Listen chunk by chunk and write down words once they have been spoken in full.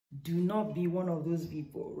Do not be one of those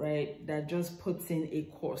people, right, that just puts in a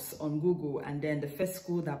course on Google and then the first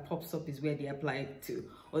school that pops up is where they apply to,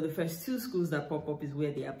 or the first 2 schools that pop up is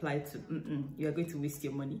where they apply to. You are going to waste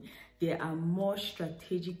your money. There are more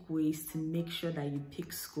strategic ways to make sure that you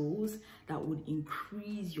pick schools that would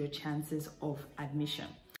increase your chances of admission.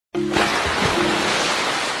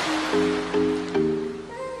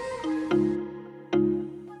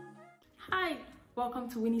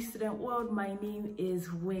 Welcome to Winie Student World. My name is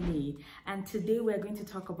Winie, and today we're going to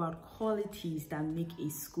talk about qualities that make a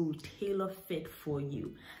school tailor fit for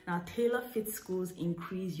you. Now, tailor fit schools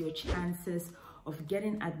increase your chances of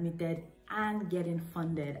getting admitted and getting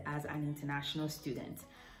funded as an international student.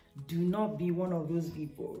 Do not be one of those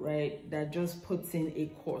people, right, that just puts in a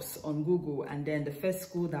course on Google and then the first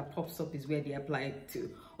school that pops up is where they apply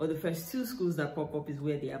to, or the first 2 schools that pop up is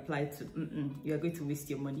where they apply to. You are going to waste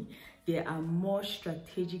your money. There are more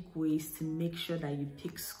strategic ways to make sure that you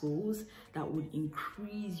pick schools that would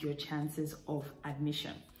increase your chances of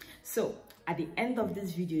admission. So at the end of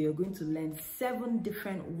this video, you're going to learn 7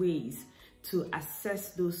 different ways to assess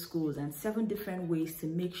those schools and 7 different ways to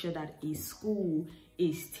make sure that a school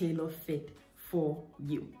is tailor fit for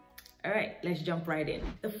you. All right, let's jump right in.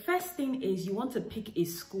 The first thing is you want to pick a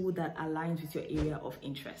school that aligns with your area of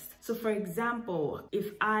interest. So for example,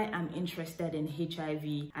 if I am interested in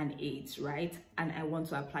HIV and AIDS, right, and I want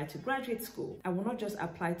to apply to graduate school, I will not just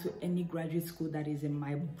apply to any graduate school that is in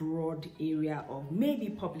my broad area of maybe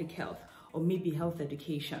public health, or maybe health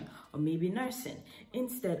education, or maybe nursing.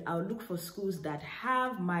 Instead, I'll look for schools that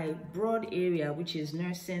have my broad area, which is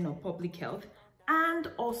nursing or public health,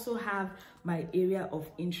 and also have my area of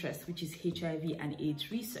interest, which is HIV and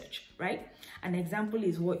AIDS research, right? An example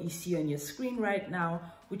is what you see on your screen right now,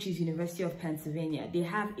 which is University of Pennsylvania. They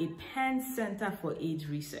have a Penn Center for AIDS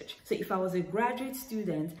Research. So if I was a graduate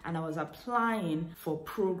student and I was applying for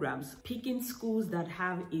programs, picking schools that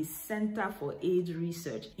have a Center for AIDS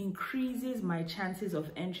Research increases my chances of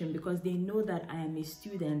entering because they know that I am a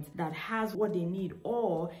student that has what they need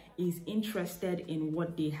or is interested in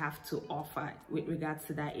what they have to offer with regards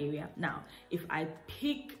to that area. Now, if I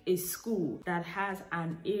pick a school that has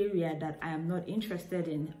an area that I am not interested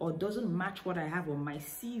in or doesn't match what I have on my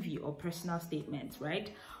CV or personal statements,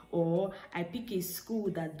 right? Or I pick a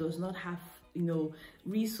school that does not have,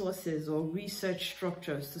 resources or research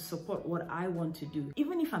structures to support what I want to do.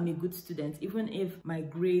 Even if I'm a good student, even if my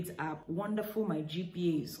grades are wonderful, my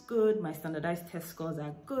GPA is good, my standardized test scores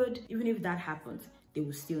are good, even if that happens, they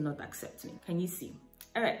will still not accept me. Can you see?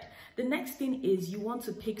 All right, the next thing is you want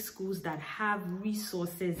to pick schools that have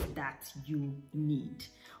resources that you need.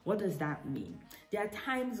 What does that mean? There are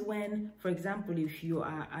times when, for example, if you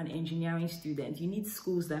are an engineering student, you need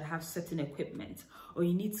schools that have certain equipment, or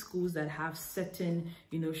you need schools that have certain,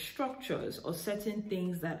 structures or certain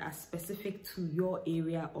things that are specific to your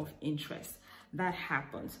area of interest. That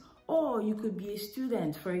happens. Or you could be a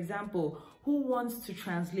student, for example, who wants to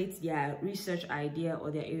translate their research idea or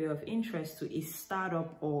their area of interest to a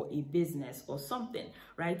startup or a business or something,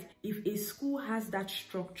 right? If a school has that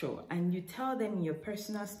structure and you tell them in your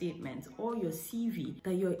personal statement or your CV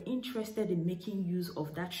that you're interested in making use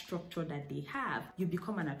of that structure that they have, you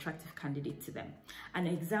become an attractive candidate to them. An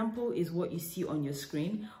example is what you see on your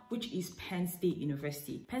screen, which is Penn State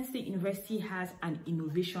University. Penn State University has an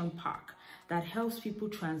innovation park that helps people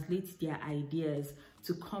translate their ideas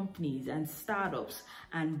to companies and startups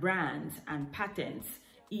and brands and patents,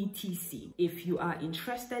 etc. If you are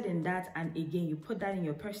interested in that, and again, you put that in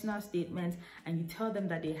your personal statement and you tell them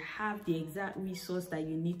that they have the exact resource that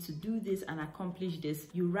you need to do this and accomplish this,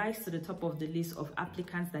 you rise to the top of the list of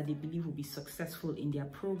applicants that they believe will be successful in their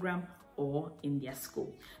program or in their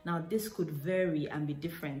school. Now, this could vary and be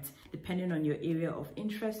different depending on your area of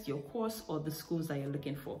interest, your course, or the schools that you're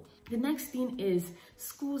looking for. The next thing is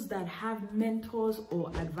schools that have mentors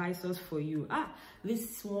or advisors for you.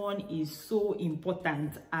 This one is so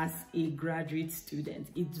important as a graduate student.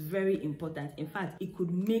 It's very important. In fact, it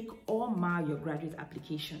could make or mar your graduate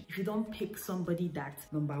application if you don't pick somebody that,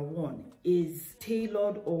 number one, is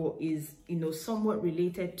tailored or is, somewhat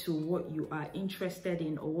related to what you are interested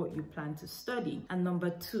in or what you plan to study. And number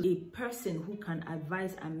two, a person who can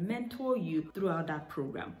advise and mentor you throughout that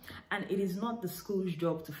program. And it is not the school's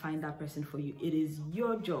job to find that person for you. It is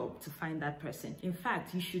your job to find that person. In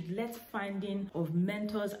fact, you should let finding of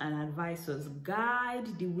mentors and advisors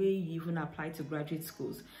guide the way you even apply to graduate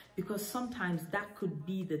schools. because sometimes that could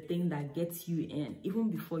be the thing that gets you in even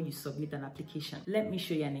before you submit an application. Let me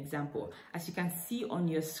show you an example. As you can see on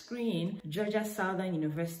your screen, Georgia Southern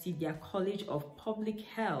University, their College of Public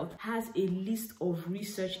Health, has a list of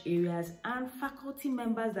research areas and faculty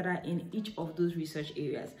members that are in each of those research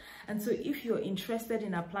areas. And so if you're interested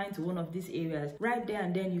in applying to one of these areas, right there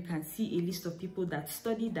and then you can see a list of people that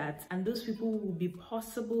study that, and those people will be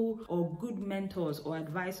possible or good mentors or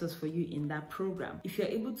advisors for you in that program. If you're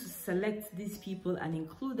able to select these people and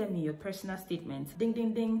include them in your personal statement, ding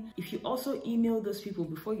ding ding. If you also email those people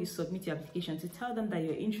before you submit your application to tell them that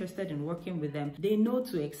you're interested in working with them, they know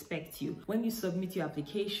to expect you. When you submit your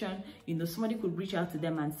application, you know, somebody could reach out to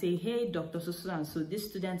them and say, hey, Dr. So and so, this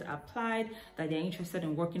student applied, that they're interested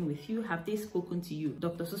in working with you. Have they spoken to you?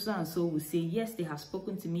 Dr. So and so will say, yes, they have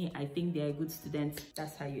spoken to me. I think they're a good student.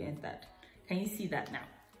 That's how you end that. Can you see that now?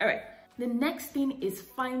 All right. The next thing is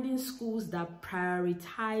finding schools that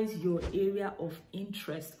prioritize your area of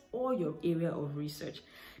interest or your area of research.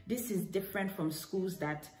 This is different from schools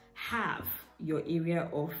that have your area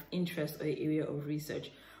of interest or area of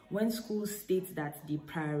research. When schools state that they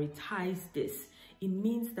prioritize this, it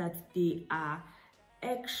means that they are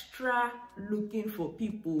extra looking for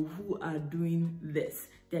people who are doing this.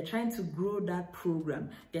 They're trying to grow that program.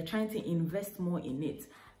 They're trying to invest more in it,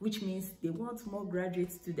 which means they want more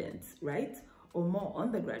graduate students, right? Or more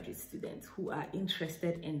undergraduate students who are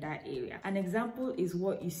interested in that area. An example is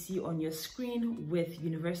what you see on your screen with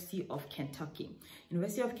University of Kentucky.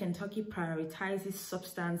 University of Kentucky prioritizes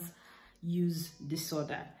substance use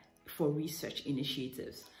disorder for research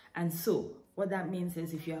initiatives. And so what that means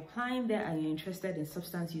is if you're applying there and you're interested in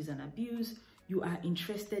substance use and abuse, you are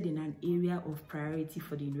interested in an area of priority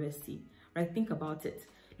for the university, right? Think about it.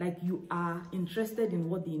 Like, you are interested in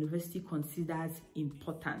what the university considers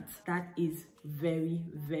important. That is very,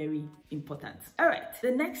 very important. All right. The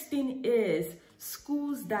next thing is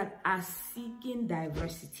schools that are seeking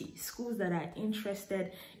diversity. Schools that are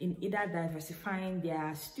interested in either diversifying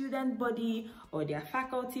their student body or their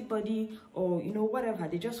faculty body, or, you know, whatever.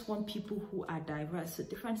 They just want people who are diverse. So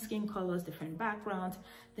different skin colors, different backgrounds,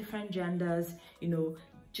 different genders, you know,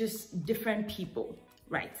 just different people,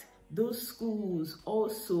 right? Those schools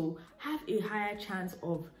also have a higher chance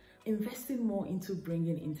of investing more into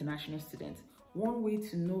bringing international students. One way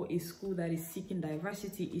to know a school that is seeking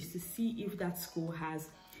diversity is to see if that school has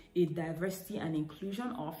a diversity and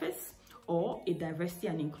inclusion office, or a diversity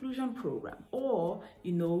and inclusion program, or,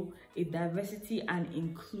 you know, a diversity and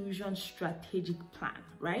inclusion strategic plan,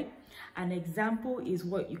 right? An example is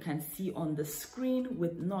what you can see on the screen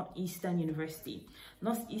with Northeastern University.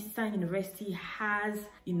 Northeastern University has,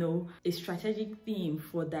 you know, a strategic theme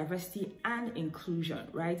for diversity and inclusion,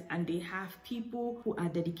 right? And they have people who are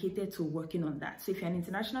dedicated to working on that. So if you're an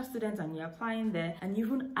international student and you're applying there, and you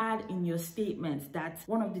even add in your statement that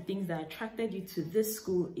one of the things that attracted you to this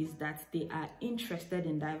school is that they are interested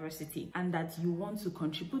in diversity and that you want to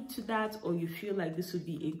contribute to that, or you feel like this would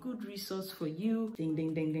be a good resource for you, ding,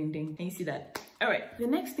 ding, ding, ding, ding. Can you see that? All right. The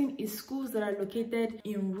next thing is schools that are located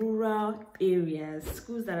in rural areas,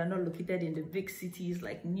 schools that are not located in the big cities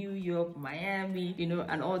like New York, Miami, you know,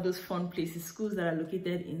 and all those fun places. Schools that are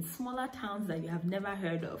located in smaller towns that you have never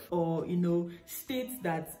heard of, or, you know, states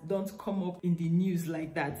that don't come up in the news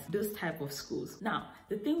like that. Those type of schools. Now,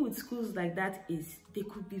 the thing with schools like that is they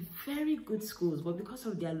could be very good schools, but because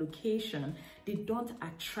of their location, they don't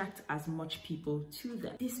attract as much people to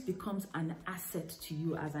them. This becomes an asset to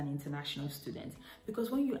you as an international student,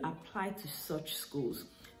 because when you apply to such schools,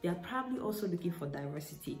 they are probably also looking for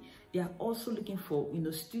diversity. They are also looking for, you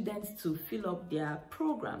know, students to fill up their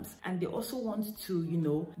programs, and they also want to, you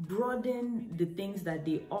know, broaden the things that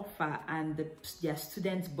they offer and their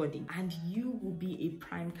student body. And you will be a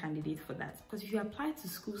prime candidate for that, because if you apply to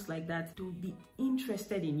schools like that, they will be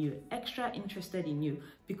interested in you, extra interested in you,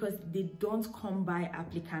 because they don't come by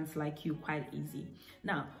applicants like you quite easy.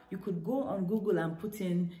 Now, you could go on Google and put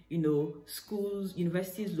in, you know, schools,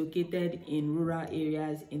 universities located in rural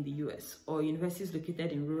areas in the US, or universities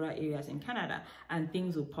located in rural areas in Canada, and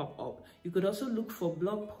things will pop up. You could also look for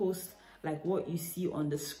blog posts like what you see on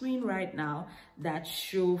the screen right now that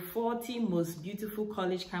show 40 most beautiful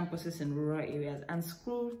college campuses in rural areas, and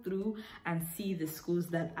scroll through and see the schools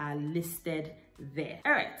that are listed there.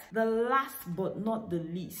 All right, the last but not the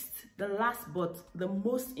least, the last but the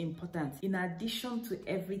most important, in addition to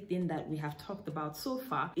everything that we have talked about so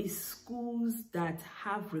far, is schools that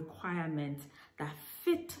have requirements that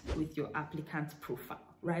fit with your applicant profile.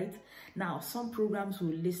 Right? Now, some programs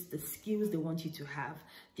will list the skills they want you to have,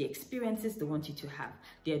 the experiences they want you to have,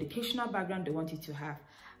 the educational background they want you to have.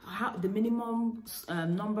 the minimum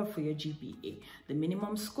number for your GPA, the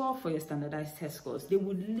minimum score for your standardized test scores. They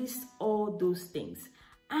would list all those things,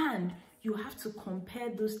 and you have to compare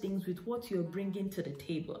those things with what you're bringing to the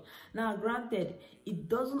table. Now, granted, it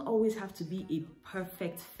doesn't always have to be a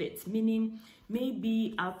perfect fit, meaning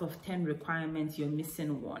maybe out of 10 requirements, you're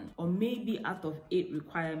missing 1, or maybe out of 8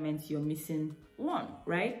 requirements, you're missing 1,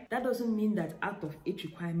 right? That doesn't mean that out of 8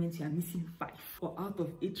 requirements, you're missing 5, or out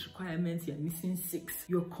of 8 requirements, you're missing 6.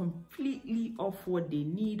 You're completely off what they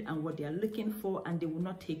need and what they're looking for, and they will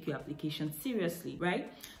not take your application seriously,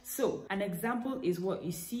 right? So an example is what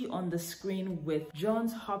you see on the screen with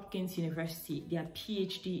Johns Hopkins University, their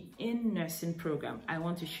PhD in nursing program. I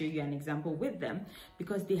want to show you an example with them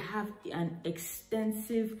because they have an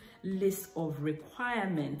extensive list of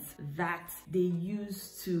requirements that they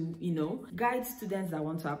use to, guide students that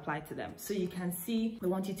want to apply to them. So you can see they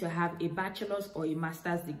want you to have a bachelor's or a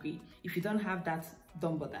master's degree. If you don't have that,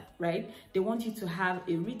 don't bother, right? They want you to have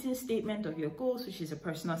a written statement of your goals, which is a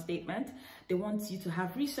personal statement. They want you to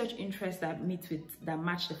have research interests that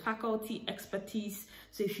match the faculty expertise.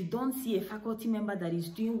 So if you don't see a faculty member that is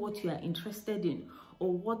doing what you are interested in,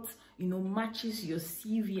 or what matches your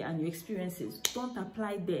CV and your experiences, don't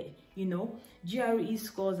apply there. GRE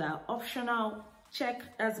scores are optional. Check,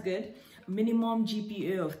 that's good. Minimum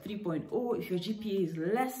GPA of 3.0. If your GPA is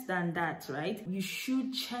less than that, right, you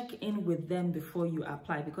should check in with them before you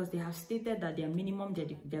apply, because they have stated that their minimum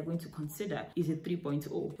that they're going to consider is a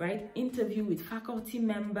 3.0, right? Interview with faculty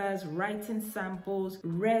members, writing samples,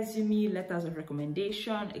 resume, letters of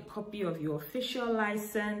recommendation, a copy of your official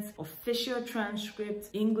license, official transcript,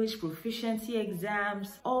 English proficiency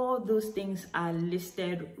exams. All those things are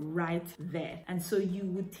listed right there. And so you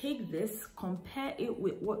would take this, compare it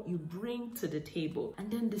with what you bring to the table,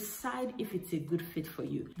 and then decide if it's a good fit for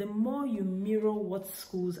you. The more you mirror what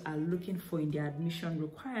schools are looking for in their admission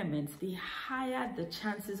requirements, the higher the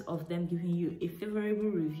chances of them giving you a favorable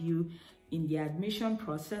review in the admission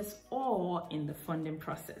process or in the funding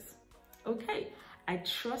process. Okay, I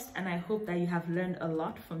trust and I hope that you have learned a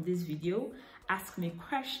lot from this video. Ask me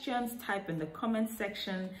questions, type in the comment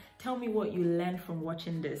section, tell me what you learned from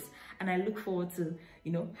watching this, and I look forward to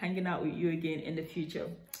hanging out with you again in the future.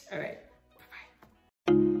 All right.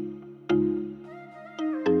 Bye-bye.